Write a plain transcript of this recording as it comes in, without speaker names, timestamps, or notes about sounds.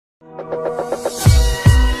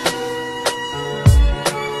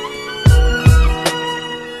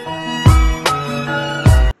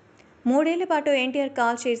5 ఏళ్ల పాటు ఎన్టీఆర్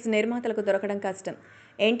కాల్ చేసి నిర్మాతలకు దొరకడం కష్టం.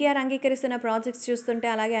 ఎన్టీఆర్ అంగీకరిస్తున్న ప్రాజెక్ట్స్ చూస్తుంటే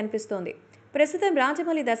అలాగే అనిపిస్తోంది. ప్రస్తుతం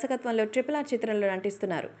రాజమౌళి దర్శకత్వంలో RRR చిత్రంలో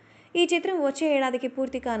నటిస్తున్నారు. ఈ చిత్రం వచ్చే ఏడాదికి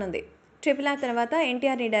పూర్తి కానుంది. RRR తర్వాత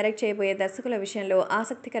ఎన్టీఆర్ని డైరెక్ట్ చేయబోయే దర్శకుల విషయంలో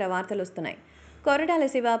ఆసక్తికర వార్తలు వస్తున్నాయి. కొరటాల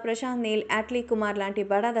శివ, ప్రశాంత్ నీల్, అట్లీ కుమార్ లాంటి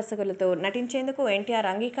బడా దర్శకులతో నటించేందుకు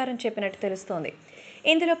ఎన్టీఆర్ అంగీకారం చెప్పినట్టు తెలుస్తోంది.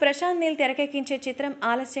 ఇందులో ప్రశాంత్ నీల్ తెరకెక్కించే చిత్రం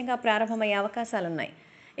ఆలస్యంగా ప్రారంభమయ్యే అవకాశాలున్నాయి.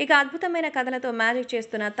 ఇక అద్భుతమైన కథలతో మ్యాజిక్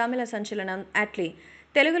చేస్తున్న తమిళ సంచలనం అట్లీ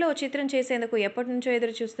తెలుగులో చిత్రం చేసేందుకు ఎప్పటినుంచో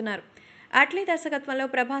ఎదురు చూస్తున్నారు. అట్లీ దర్శకత్వంలో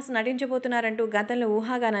ప్రభాస్ నటించబోతున్నారంటూ గతంలో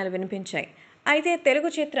ఊహాగానాలు వినిపించాయి. అయితే తెలుగు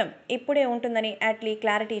చిత్రం ఇప్పుడే ఉంటుందని అట్లీ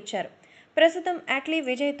క్లారిటీ ఇచ్చారు. ప్రస్తుతం అట్లీ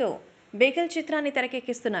విజయ్తో బిగిల్ చిత్రాన్ని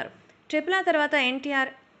తెరకెక్కిస్తున్నారు. RRR తర్వాత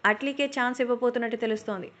ఎన్టీఆర్ అట్లీకే ఛాన్స్ ఇవ్వబోతున్నట్టు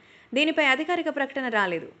తెలుస్తోంది. దీనిపై అధికారిక ప్రకటన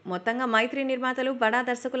రాలేదు. మొత్తంగా మైత్రి నిర్మాతలు బడా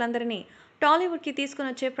దర్శకులందరినీ టాలీవుడ్కి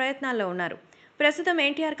తీసుకునొచ్చే ప్రయత్నాల్లో ఉన్నారు. ప్రస్తుతం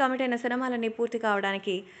ఎన్టీఆర్ కమిట్ అయిన సినిమాలన్నీ పూర్తి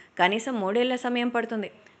కావడానికి కనీసం 3 ఏళ్ల సమయం పడుతుంది.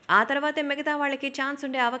 ఆ తర్వాతే మిగతా వాళ్ళకి ఛాన్స్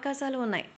ఉండే అవకాశాలు ఉన్నాయి.